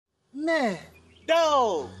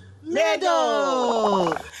Meadow.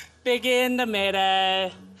 Begin the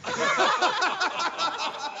meadow.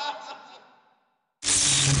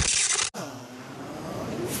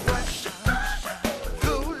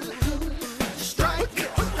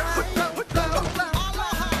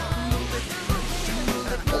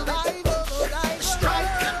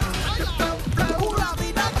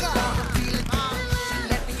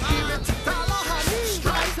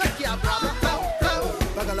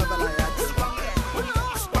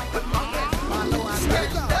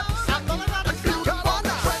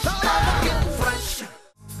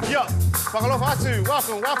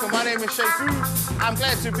 Welcome. My name is Shefu. I'm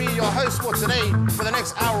glad to be your host for today for the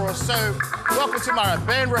next hour or so. Welcome to my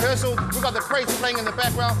band rehearsal. We've got the Krates playing in the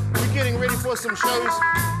background. We're getting ready for some shows.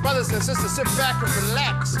 Brothers and sisters, sit back and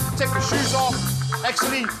relax. Take the shoes off.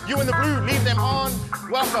 Actually, you in the blue, leave them on.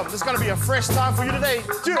 Welcome. This is going to be a fresh time for you today.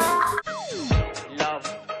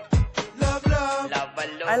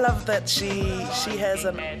 I love that she has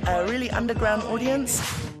a really underground audience.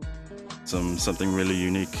 Something really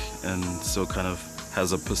unique and still kind of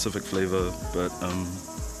has a Pacific flavor, but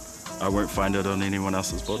I won't find it on anyone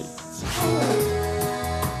else's body.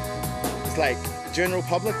 It's like general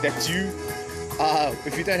public, that's you.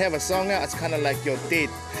 If you don't have a song out, it's kind of like you're dead.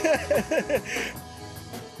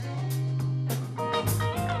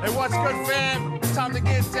 Hey, what's good, fam? It's time to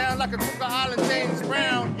get down like a Cooker Island James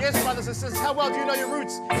Brown. Yes, brothers and sisters, how well do you know your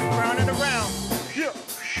roots? Round and around. Yeah.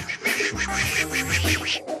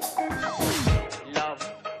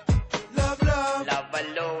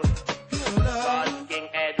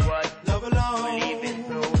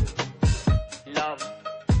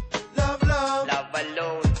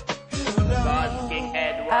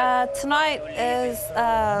 Tonight is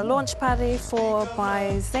a launch party for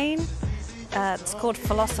my zine. It's called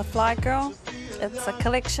Philosophy Girl. It's a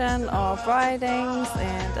collection of writings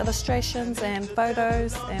and illustrations and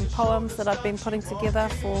photos and poems that I've been putting together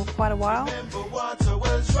for quite a while.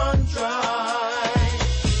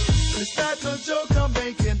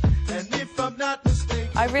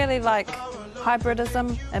 I really like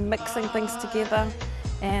hybridism and mixing things together,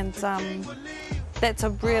 and that's a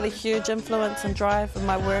really huge influence and drive in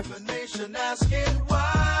my work.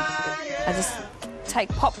 I just take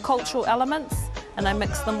pop cultural elements and I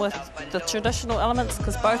mix them with the traditional elements,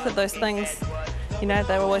 because both of those things, you know,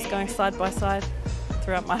 they're always going side by side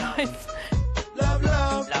throughout my life.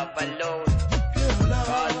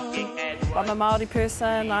 I'm a Māori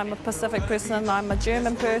person, I'm a Pacific person, I'm a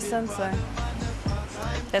German person, so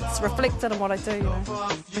that's reflected in what I do, you know.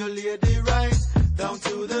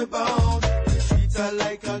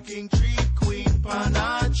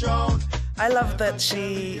 I love that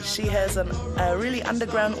she has a really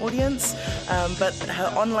underground audience, but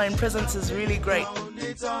her online presence is really great.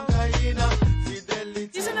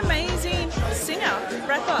 She's an amazing singer,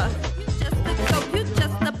 rapper,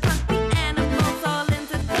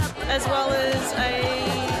 as well as a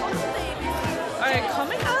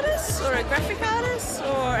comic artist or a graphic artist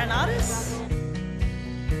or an artist.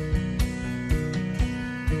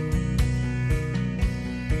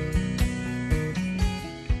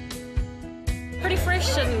 Pretty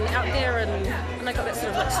fresh and out there, and I got that sort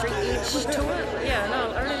of like street edge to it. Yeah,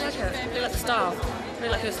 no, I really like her. I really like the style. I really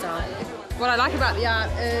like her style. What I like about the art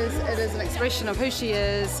is it is an expression of who she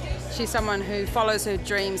is. She's someone who follows her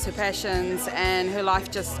dreams, her passions, and her life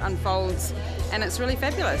just unfolds, and it's really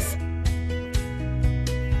fabulous.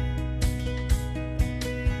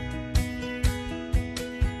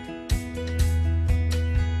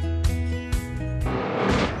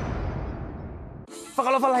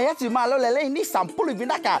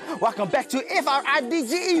 Welcome back to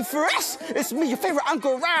FRIDGE Fresh. It's me, your favorite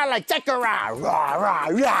Uncle Ra, like Checker Ra, rah, rah,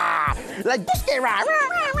 rah. Like Buske Ra, rah,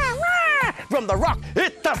 rah, rah, rah. From the rock,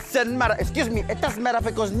 it doesn't matter. Excuse me, it doesn't matter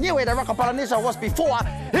because knew where the rock of Polynesia was before.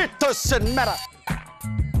 It doesn't matter.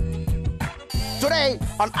 Today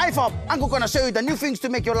on iPhone, Uncle gonna show you the new things to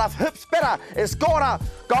make your life hips better. It's called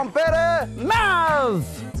compare mouth.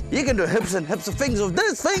 You can do hips and things of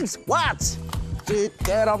these things. What? Oh,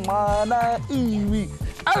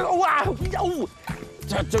 wow.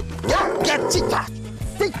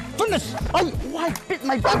 Finish. Oh, I bit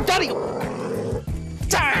my butt, daddy.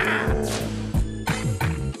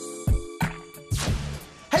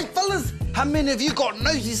 Hey, fellas, how many of you got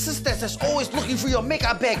nosy sisters that's always looking for your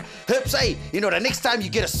makeup bag? Hips, hey, you know, the next time you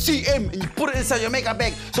get a CM and you put it inside your makeup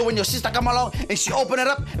bag, so when your sister come along and she open it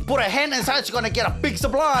up and put her hand inside, she's gonna get a big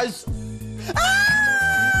surprise.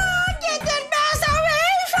 Get the nose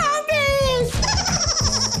away from me!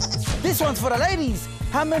 This one's for the ladies.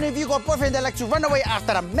 How many of you got boyfriend that like to run away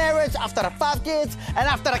after the marriage, after the 5 kids, and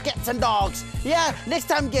after the cats and dogs? Yeah, next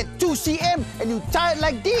time get 2 cm and you tie it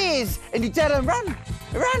like this, and you tell them run,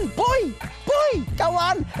 run, boy, go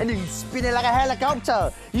on, and then you spin it like a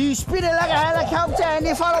helicopter. You spin it like a helicopter, and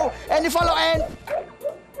you follow, and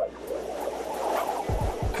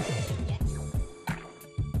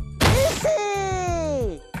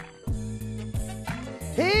easy.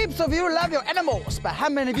 Heaps of you love your animals, but how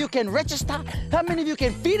many of you can register? How many of you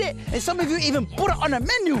can feed it? And some of you even put it on a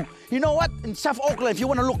menu. You know what? In South Auckland, if you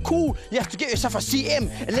want to look cool, you have to get yourself a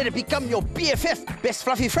CM and let it become your BFF, best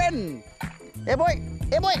fluffy friend. Hey boy,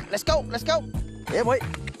 let's go. Hey boy,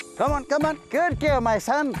 come on. Good girl, my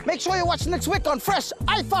son. Make sure you watch next week on Fresh.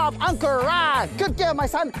 I found Uncle Ra. Good girl, my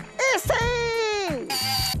son. Easy!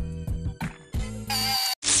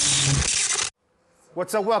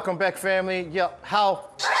 What's up? Welcome back, family. Yeah, how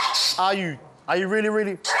are you? Are you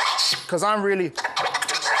really? Because I'm really.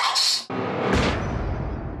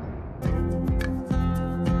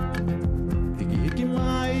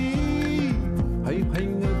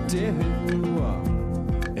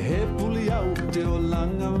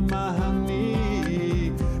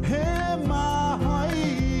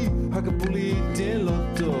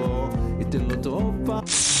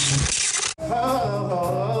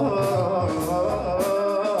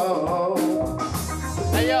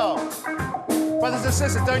 Hey yo, brothers and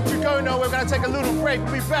sisters, don't you go nowhere. We're gonna take a little break.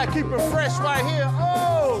 We'll be back. Keep it fresh right here.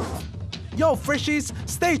 Oh! Yo, freshies,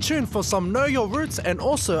 stay tuned for some Know Your Roots and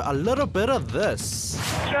also a little bit of this.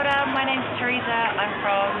 Kia ora, my name's Teresa. I'm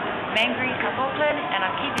from Mangere, South Auckland, and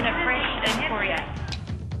I'm keeping it fresh in Korea.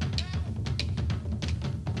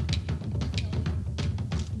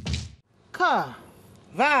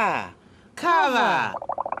 Cover.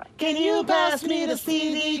 Can you pass me the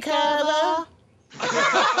CD cover?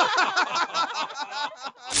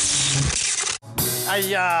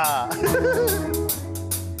 Ayya!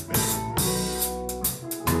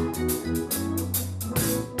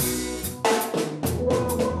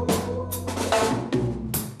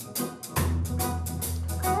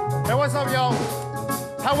 Hey, what's up, y'all?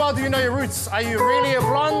 How well do you know your roots? Are you really a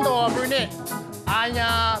blonde or a brunette?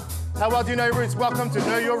 Anya, how well do you know your roots? Welcome to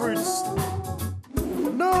Know Your Roots.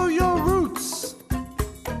 Know Your Roots!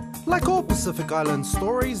 Like all Pacific Island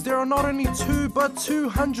stories, there are not only 2 but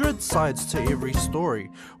 200 sides to every story.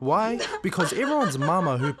 Why? Because everyone's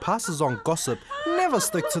mama who passes on gossip never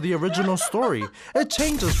stick to the original story. It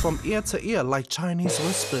changes from ear to ear like Chinese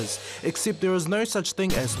whispers, except there is no such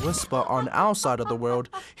thing as whisper on our side of the world.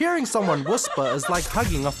 Hearing someone whisper is like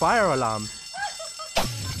hugging a fire alarm.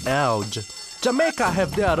 Ouch. Jamaica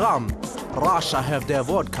have their rum, Russia have their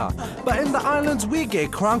vodka, but in the islands we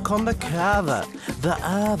get crunk on the kava, the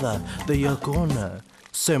other, the yagona.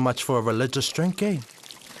 So much for a religious drink, eh?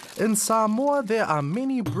 In Samoa there are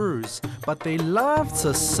many brews, but they love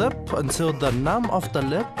to sip until the numb of the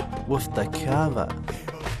lip with the kava.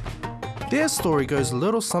 Their story goes a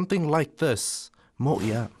little something like this.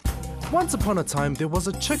 Mo'ia. Once upon a time there was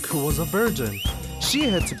a chick who was a virgin. She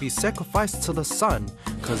had to be sacrificed to the sun,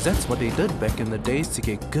 cause that's what they did back in the days to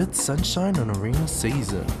get good sunshine on a rainy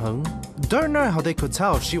season, huh? Don't know how they could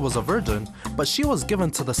tell if she was a virgin, but she was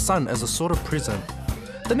given to the sun as a sort of present.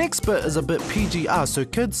 The next bit is a bit PGR, so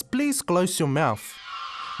kids, please close your mouth.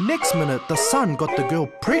 Next minute, the sun got the girl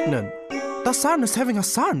pregnant. The sun is having a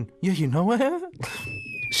son, yeah, you know it?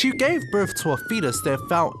 She gave birth to a fetus that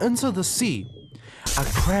fell into the sea. A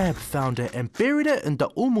crab found it and buried it in the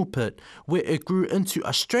umu pit, where it grew into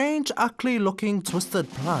a strange, ugly-looking, twisted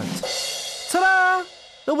plant. Ta-da!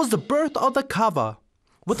 It was the birth of the kava,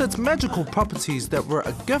 with its magical properties that were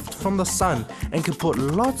a gift from the sun and can put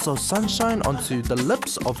lots of sunshine onto the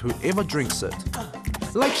lips of whoever drinks it.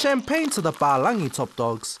 Like champagne to the Pālangi top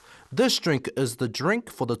dogs, this drink is the drink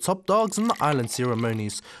for the top dogs in the island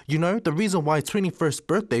ceremonies. You know, the reason why 21st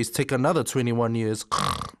birthdays take another 21 years.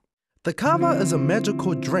 The kava is a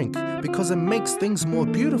magical drink because it makes things more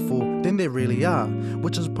beautiful than they really are,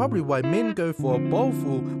 which is probably why men go for a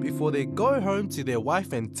bowlful before they go home to their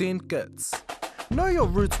wife and 10 kids. Know Your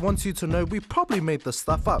Roots wants you to know we probably made this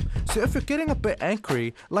stuff up, so if you're getting a bit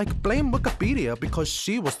angry, like blame Wikipedia because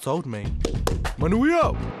she was told me. Manui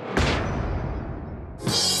out!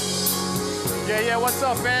 Yeah, what's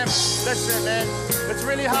up, fam? Listen, man, it's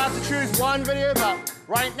really hard to choose one video, but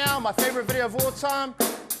right now, my favorite video of all time,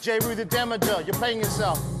 J. Roo the Damager, you're playing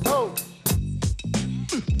yourself. Oh!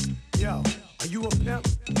 Yo, are you a pimp?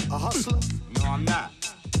 A hustler? No, I'm not.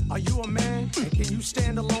 Are you a man? And can you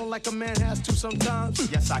stand alone like a man has to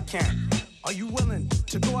sometimes? Yes, I can. Are you willing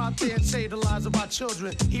to go out there and save the lives of our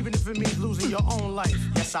children, even if it means losing your own life?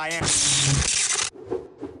 Yes, I am.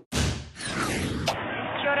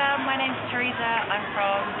 Teresa. I'm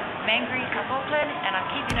from Mangere, South Auckland, and I'm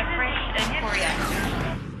keeping it fresh in Korea.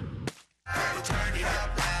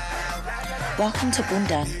 Welcome to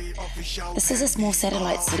Bundan. This is a small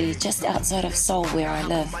satellite city just outside of Seoul where I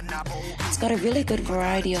live. It's got a really good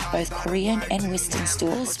variety of both Korean and Western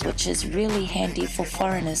stores, which is really handy for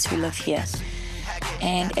foreigners who live here.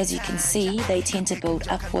 And as you can see, they tend to build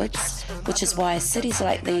upwards, which is why cities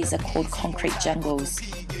like these are called concrete jungles.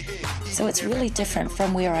 So it's really different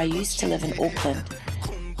from where I used to live in Auckland.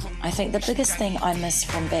 I think the biggest thing I miss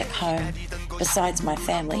from back home, besides my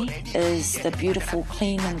family, is the beautiful,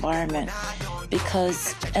 clean environment.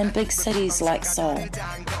 Because in big cities like Seoul,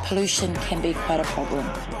 pollution can be quite a problem.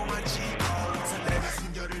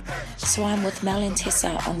 So I'm with Mel and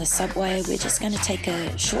Tessa on the subway. We're just going to take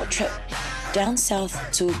a short trip down south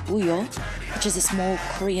to Buyo, which is a small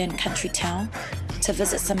Korean country town, to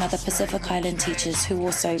visit some other Pacific Island teachers who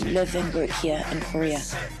also live and work here in Korea.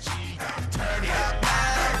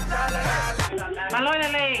 And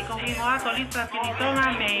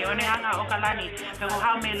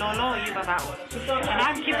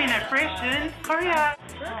I'm keeping it fresh in Korea.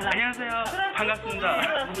 안녕하세요. 반갑습니다.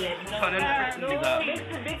 저는 프레스입니다.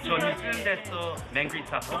 저는 스튜던트에서 맹그리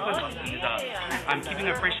사우스 오클랜드 왔습니다. I'm keeping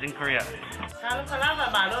it fresh in Korea.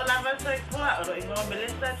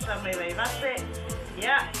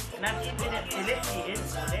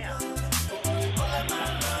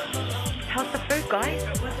 How's the food, guys?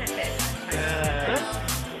 Good?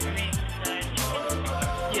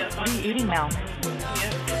 What are you eating, Mel?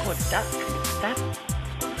 Good. Duck.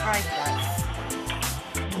 Fried duck.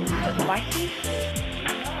 Is it spicy?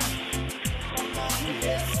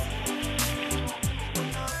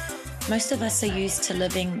 Most of us are used to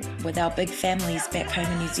living with our big families back home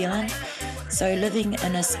in New Zealand, so living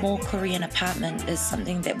in a small Korean apartment is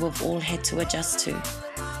something that we've all had to adjust to.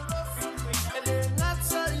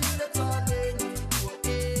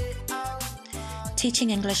 Teaching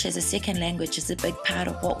English as a second language is a big part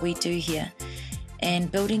of what we do here,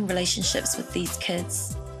 and building relationships with these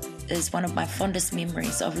kids is one of my fondest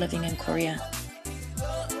memories of living in Korea.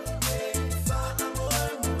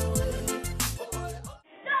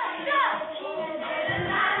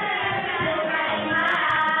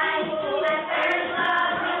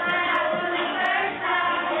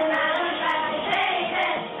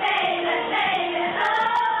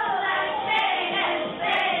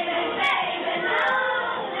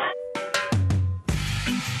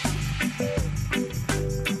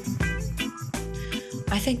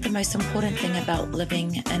 I think the most important thing about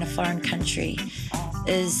living in a foreign country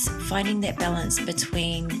is finding that balance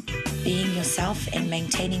between being yourself and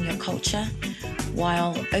maintaining your culture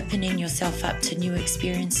while opening yourself up to new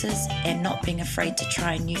experiences and not being afraid to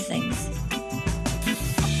try new things.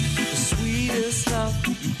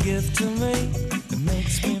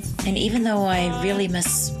 And even though I really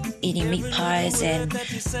miss eating meat pies and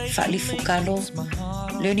fa'alifukalo,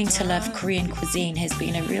 learning to love Korean cuisine has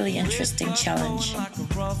been a really interesting challenge.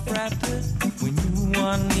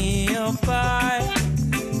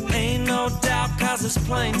 Ain't no doubt, 'cause it's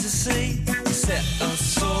plain to see. You set us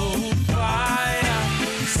so fire.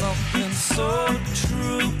 Something so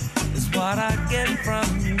true is what I get from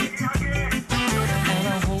you. And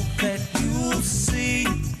I hope that you'll see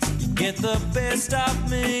you get the best of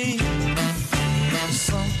me.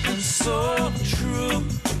 Something so true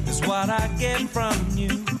is what I get from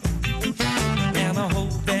you. And I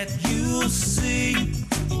hope that you'll see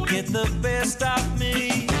you get the best of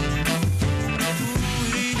me.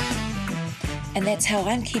 And that's how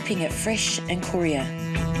I'm keeping it fresh in Korea.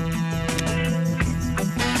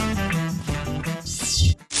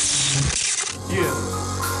 Yeah.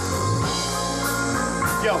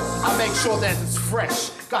 Yo, I make sure that it's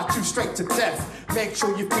fresh. Got you straight to death. Make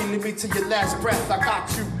sure you're feeling me to your last breath. I got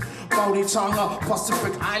you. Bodhi Changa,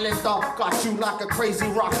 Pacific Islander. Got you like a crazy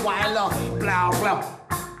Rockweiler. Blah, blah.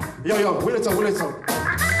 Yo, Willito.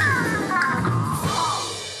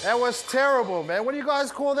 That was terrible, man. What do you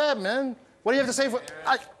guys call that, man? What do you have to say for...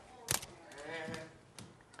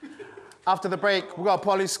 After the break, we got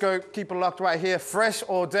Polyscope. Keep it locked right here. Fresh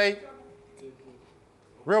all day.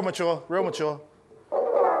 Real mature.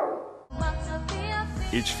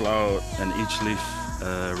 Each flower and each leaf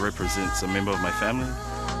represents a member of my family.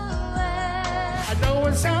 I know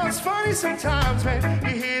it sounds funny sometimes, man.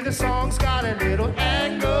 You hear the song's got a little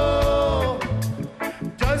angle.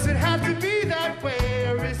 Does it have to be that way,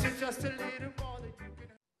 or is it just a little more that you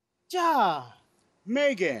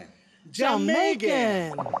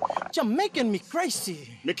can... Jamaican me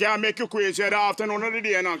crazy. Me can't make you crazy that afternoon of the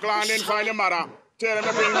day, and Clan didn't find the matter. Tell them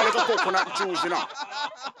to bring me like a coconut juice, you know.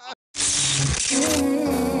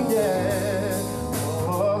 Yeah.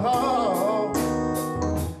 Oh.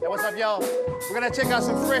 y'all. We're gonna check out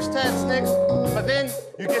some fresh tats next, but then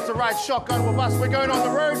you get to ride shotgun with us. We're going on the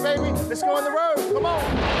road, baby. Let's go on the road. Come on.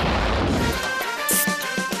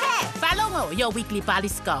 Hey, follow your weekly body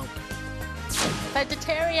scope.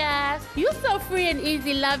 Sagittarius, you so free and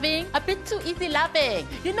easy loving, a bit too easy loving.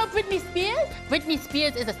 You know Britney Spears? Britney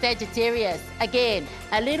Spears is a Sagittarius. Again,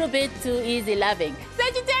 a little bit too easy loving.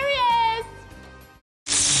 Sagittarius!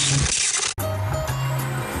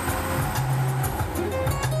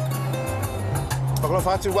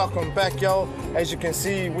 Aloha, welcome back, yo. As you can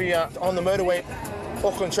see, we are on the motorway,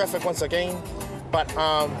 Auckland traffic once again. But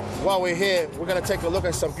while we're here, we're gonna take a look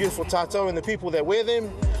at some beautiful tato and the people that wear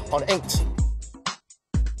them on Inked.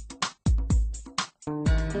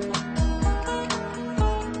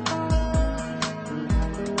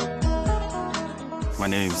 My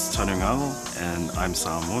name's Tikilounge and I'm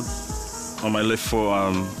Samoan. On my left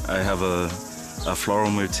forearm, I have a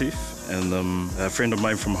floral motif, and a friend of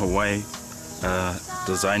mine from Hawaii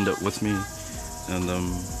designed it with me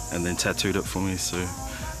and then tattooed it for me. So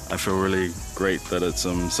I feel really great that it's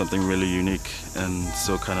something really unique and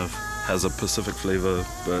still kind of has a Pacific flavor,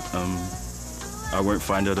 but I won't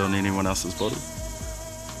find it on anyone else's body.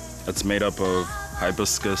 It's made up of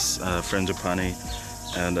hibiscus, frangipani,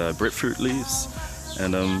 and breadfruit leaves.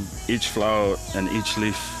 And each flower and each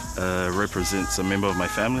leaf represents a member of my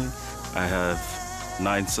family. I have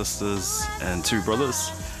 9 sisters and 2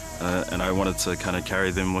 brothers, and I wanted to kind of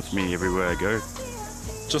carry them with me everywhere I go.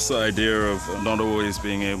 Just the idea of not always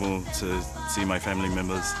being able to see my family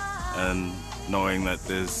members and knowing that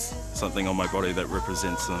there's something on my body that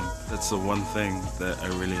represents them. That's the one thing that I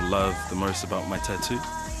really love the most about my tattoo,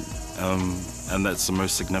 and that's the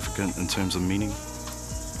most significant in terms of meaning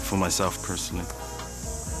for myself personally.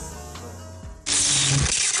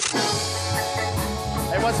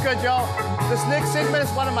 Hey, what's good, y'all? This next segment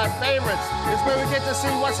is one of my favorites. It's where we get to see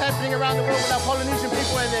what's happening around the world with our Polynesian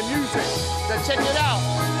people and their music. So check it out.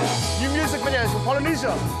 New music videos from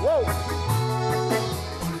Polynesia. Whoa.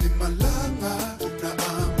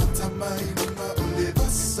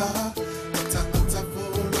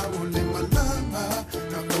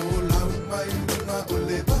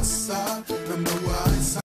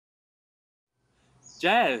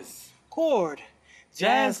 Jazz. Chord.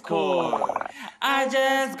 Jazz chord. I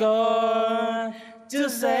just go to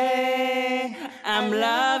say I'm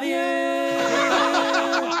love you.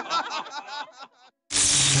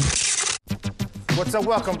 What's up?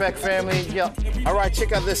 Welcome back, family. Yeah. All right,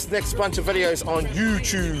 check out this next bunch of videos on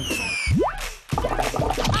YouTube.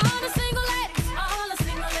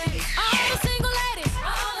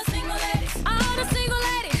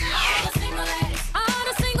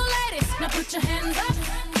 Put your hands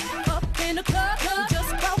up in the club. You just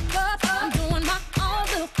broke up. I'm doing my own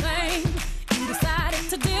little thing. You decided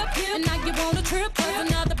to dip, and now you want a trip. Cause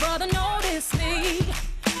another brother noticed me.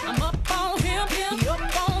 I'm up on him, he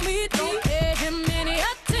up on me. Don't pay him any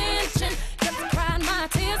attention. Just crying my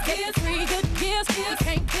tears, get 3 good years. You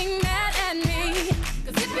can't be mad at me.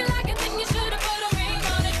 Cause if you like it, then you should've put a ring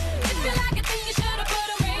on it. If you like it, then you should've put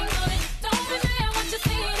a ring on it. Don't be mad what you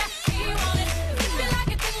see that he want it. If you like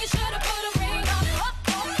it, then you should've put a ring on it.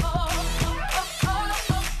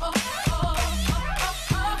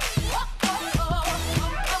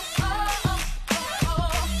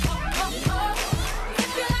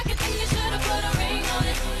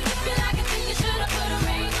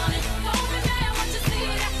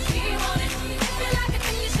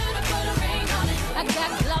 I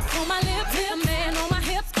got gloss on my lips, a man on my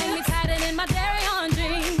hips, keep me tighter than my dairy on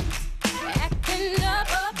jeans. Acting up,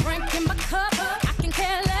 drinking my cup, I can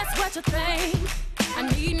care less what you think. I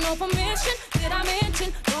need no permission, that I'm in